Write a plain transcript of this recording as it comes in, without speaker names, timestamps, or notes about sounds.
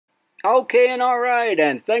Okay, and alright,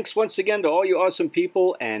 and thanks once again to all you awesome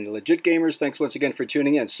people and legit gamers. Thanks once again for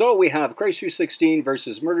tuning in. So we have Christ-3-16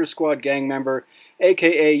 versus Murder Squad gang member,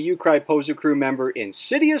 aka UCRY POSER crew member,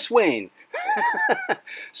 InsidiousWayne.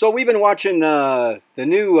 So we've been watching the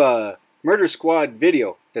new Murder Squad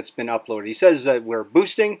video that's been uploaded. He says that we're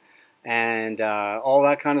boosting and all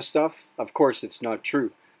that kind of stuff. Of course, it's not true.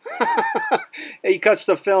 He cuts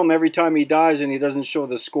the film every time he dies and he doesn't show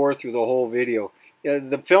the score through the whole video. Yeah,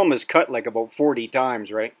 the film is cut like about 40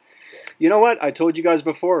 times, right? You know what? I told you guys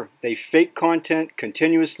before. They fake content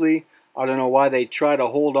continuously. I don't know why they try to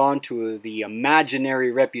hold on to the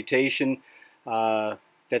imaginary reputation that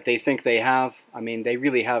they think they have. I mean, they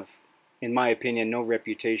really have, in my opinion, no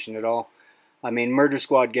reputation at all. I mean, Murder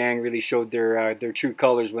Squad gang really showed their true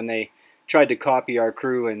colors when they tried to copy our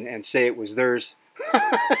crew and say it was theirs.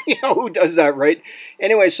 You know, who does that, right?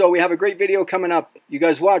 Anyway, so we have a great video coming up. You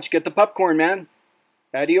guys watch. Get the popcorn, man.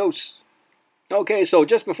 Adios. Okay, so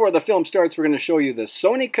just before the film starts, we're going to show you the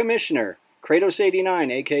Sony Commissioner,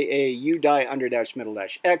 Kratos89, aka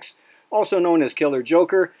U-Die_Middle-X, also known as Killer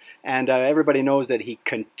Joker, and everybody knows that he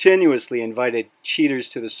continuously invited cheaters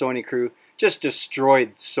to the Sony crew, just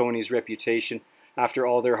destroyed Sony's reputation after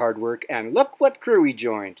all their hard work, and look what crew he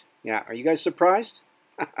joined. Yeah, are you guys surprised?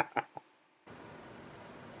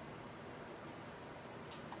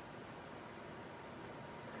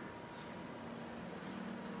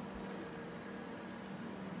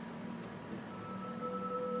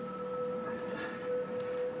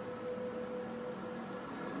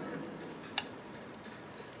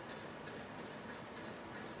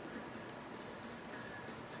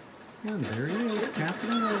 And there he is,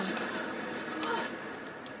 Captain Away.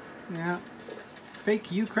 Yeah, fake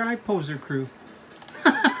UCRY POSER crew.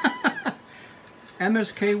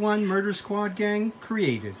 MSK1 Murder Squad gang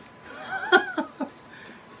created.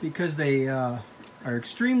 Because they are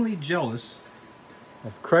extremely jealous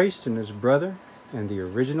of Christ and his brother and the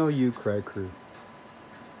original UCRY crew.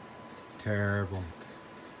 Terrible.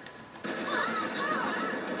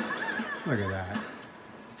 Look at that.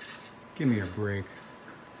 Give me a break.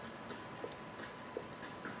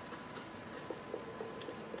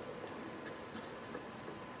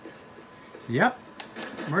 Yep,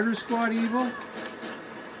 Murder Squad evil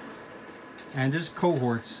and his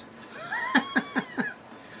cohorts.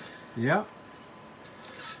 Yep.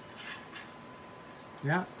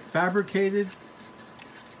 Yeah, fabricated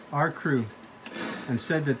our crew and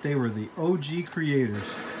said that they were the OG creators.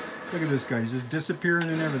 Look at this guy, he's just disappearing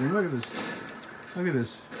and everything. Look at this. Look at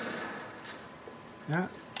this. Yeah.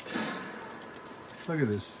 Look at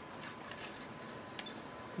this.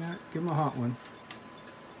 Yeah, give him a hot one.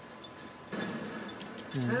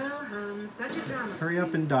 Yeah. Such a drama. Hurry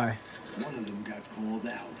up and die. One of them got called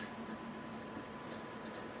out.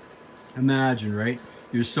 Imagine, right?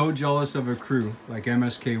 You're so jealous of a crew like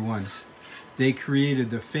MSK1. They created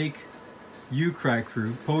the fake UCRY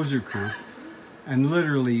crew, POSER crew, and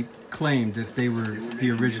literally claimed that they were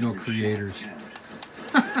the original creators.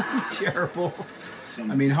 Terrible.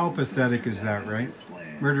 I mean, how pathetic is that, right?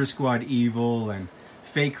 Murder Squad evil and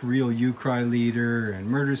fake real UCRY leader and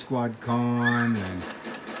Murder Squad con and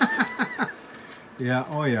yeah,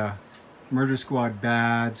 oh yeah, Murder Squad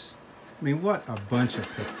bads. I mean, what a bunch of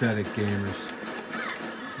pathetic gamers.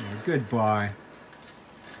 Yeah, goodbye.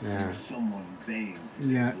 Yeah.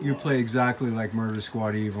 Yeah, you play exactly like Murder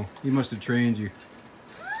Squad evil. He must have trained you.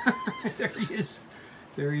 There he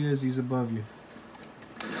is. There he is. He's above you.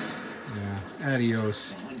 Yeah. Adios.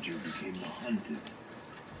 The hunter became the hunted.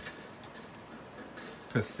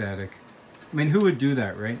 Pathetic. I mean, who would do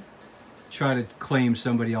that, right? Try to claim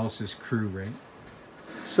somebody else's crew, right?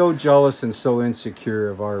 So jealous and so insecure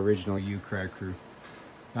of our original UCRY crew.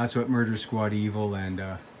 That's what Murder Squad evil and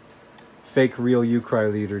fake real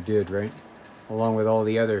UCRY leader did, right? Along with all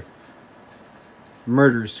the other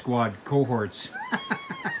Murder Squad cohorts.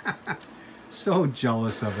 So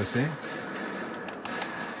jealous of us, eh?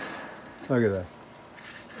 Look at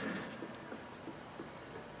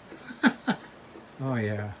that. Oh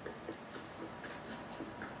yeah.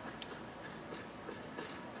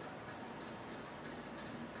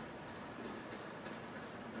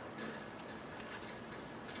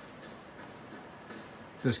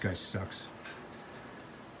 This guy sucks.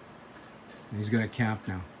 He's gonna camp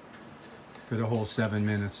now for the whole 7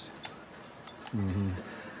 minutes.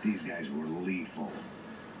 These guys were lethal.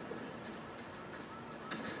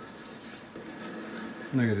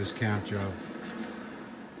 Look at this camp job.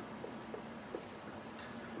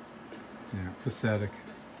 Yeah, pathetic.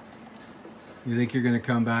 You think you're gonna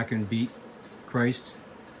come back and beat Christ?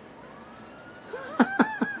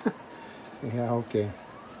 Yeah, okay.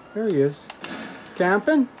 There he is.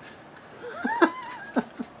 Camping?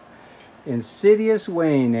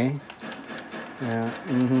 InsidiousWayne, eh? Yeah,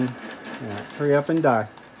 yeah, hurry up and die.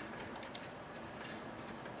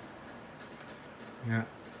 Yeah.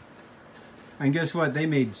 And guess what? They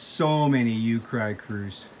made so many UCRY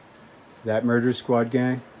crews. That Murder Squad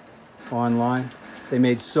gang online. They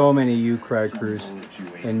made so many UCRY crews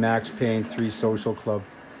in Max Payne 3 Social Club.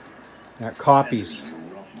 Copies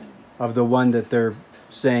of the one that they're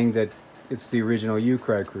saying that it's the original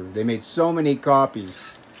UCRY crew. They made so many copies.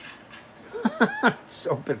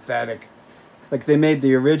 So pathetic. Like they made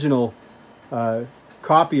the original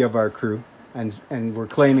copy of our crew and were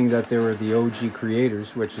claiming that they were the OG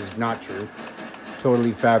creators, which is not true.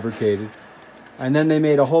 Totally fabricated. And then they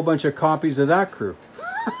made a whole bunch of copies of that crew.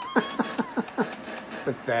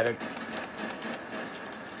 Pathetic.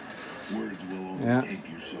 Words will only take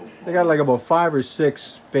you so far. They got like about 5 or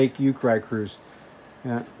 6 fake UCRY crews.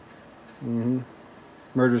 Yeah.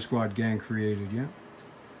 Murder Squad gang created, yeah.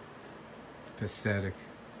 Pathetic.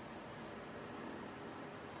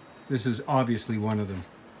 This is obviously one of them.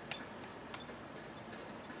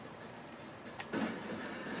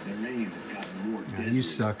 The rain has gotten more deadly. You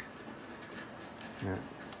suck. Yeah.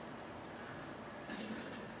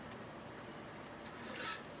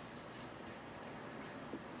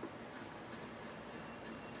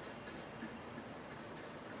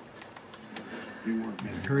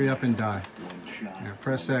 Hurry up and die. Yeah,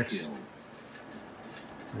 press X. Yeah.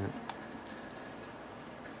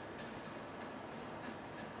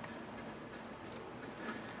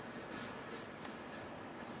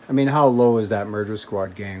 I mean, how low is that Murder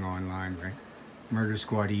Squad gang online, right? Murder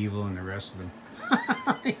Squad Evil and the rest of them.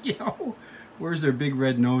 You know, where's their big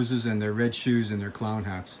red noses and their red shoes and their clown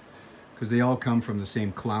hats? Because they all come from the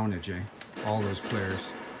same clownage, eh? All those players.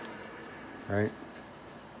 Right?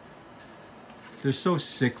 They're so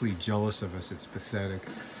sickly jealous of us, it's pathetic.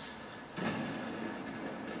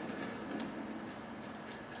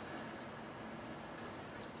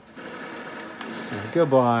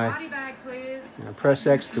 Goodbye. Body bag, please. Now press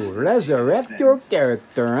X to resurrect your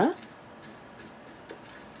character, huh?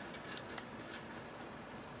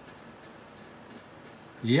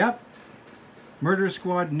 Yep. Murder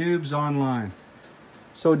Squad noobs online.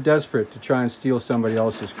 So desperate to try and steal somebody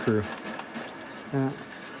else's crew. Pride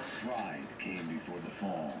came before the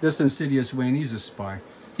fall. This InsidiousWayne, he's a spy.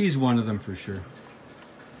 He's one of them for sure.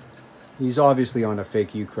 He's obviously on a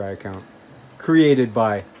fake UCRY account. Created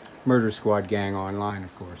by Murder Squad gang online,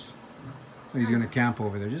 of course. He's gonna camp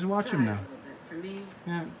over there. Just watch him now. For me,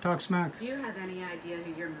 Yeah, talk smack. do you have any idea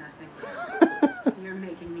who you're messing with? You're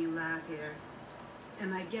making me laugh here.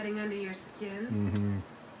 Am I getting under your skin?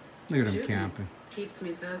 Look at him Shoot me. camping. Keeps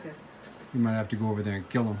me focused. You might have to go over there and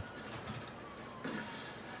kill him.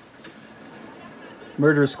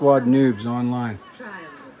 Murder Squad noobs online. Try a little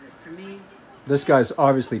bit. For me, This guy's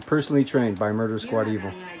obviously personally trained by Murder do you Squad have Evil.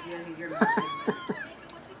 any idea who you're messing with?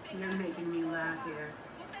 You're making me laugh here.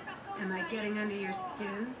 Am I getting under your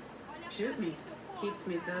skin? Shoot me. Keeps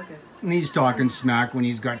me focused. And he's talking smack when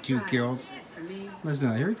he's got 2 Try a kills. little bit. For me,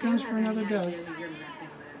 Listen, here he do you comes have for any another idea death. who you're messing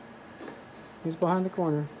with? He's behind the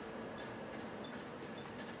corner.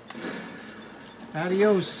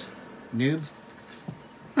 Adios, noob.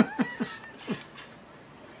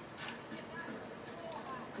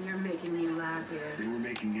 You're making me laugh here. They were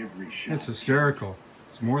making every shot. It's hysterical.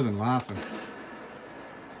 It's more than laughing.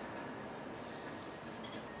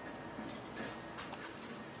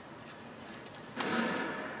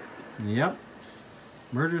 Yep.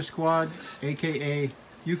 Murder Squad, aka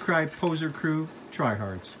UCRY Poser Crew,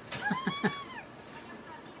 tryhards.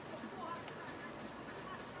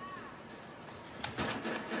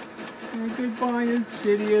 Goodbye,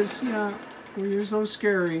 Insidious. Yeah, well, you're so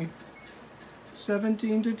scary.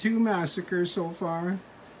 17-2 massacre so far.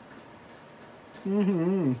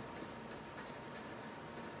 Who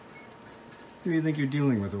do you think you're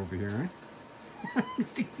dealing with over here,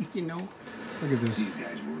 eh? You know? Look at this. These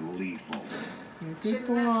guys were lethal.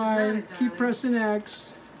 Goodbye. Keep pressing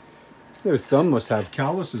X. Their thumb must have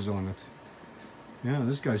calluses on it. Yeah,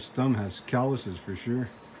 this guy's thumb has calluses for sure.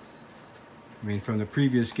 I mean, from the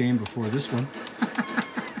previous game before this one.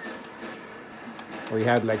 Where he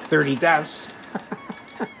had like 30 deaths.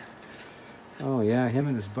 Oh yeah, him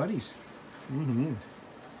and his buddies.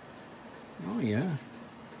 Oh yeah.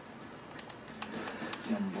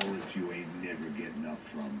 Some bullets you ain't never getting up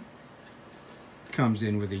from. Comes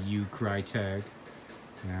in with a UCRY tag.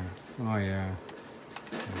 Yeah. Oh yeah.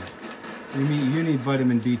 You need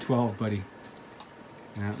vitamin B12, buddy.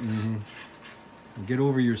 Yeah. Get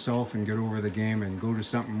over yourself and get over the game and go to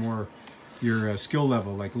something more your skill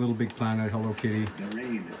level, like Little Big Planet, Hello Kitty. The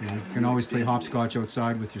rain You can always play hopscotch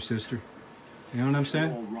outside with your sister. You know what I'm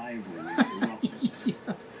saying? All rivalry is erupted.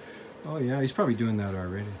 Yeah. Oh yeah, he's probably doing that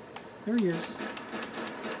already. There he is.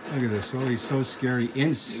 Look at this. Oh, he's so scary.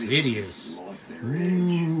 Insidious. Lost their edge.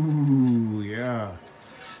 Ooh, yeah.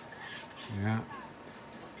 Yeah.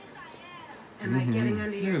 Am I getting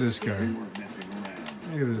under your Look at this skin? guy. They weren't messing around.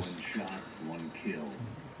 Look at this. One shot, one kill.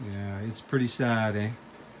 Yeah, it's pretty sad, eh?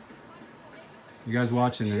 You guys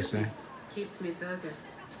watching this, Shoot eh? me. Keeps me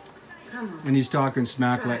focused. Come on. And he's talking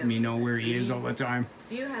smack, letting me know where he is all the time.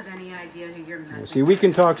 Do you have any idea who you're messing See, we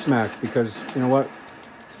can talk smack because, you know what?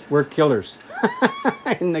 We're killers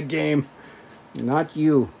in the game. Not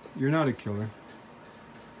you. You're not a killer.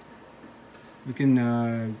 You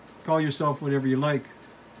can call yourself whatever you like,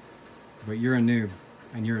 but you're a noob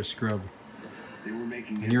and you're a scrub. They were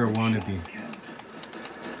making And you're a every wannabe. shot count.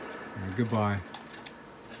 Goodbye.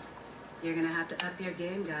 You're gonna have to up your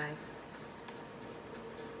game, guy.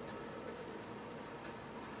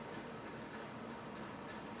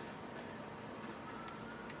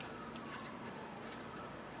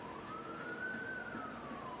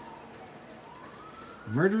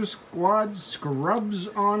 Murder Squad Scrubs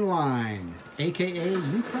Online, aka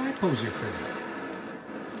UCRY Poser Crew.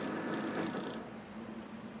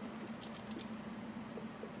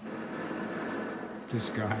 This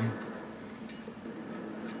guy.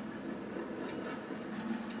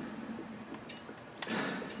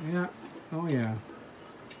 Yeah. Oh yeah.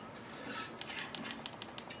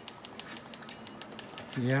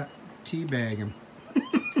 Yeah. Teabag him.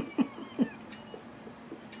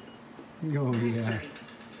 Oh yeah.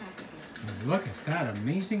 Excellent. Look at that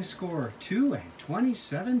amazing score. 2 and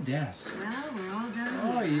 27 deaths. Well, we're all done.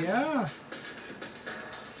 Oh yeah.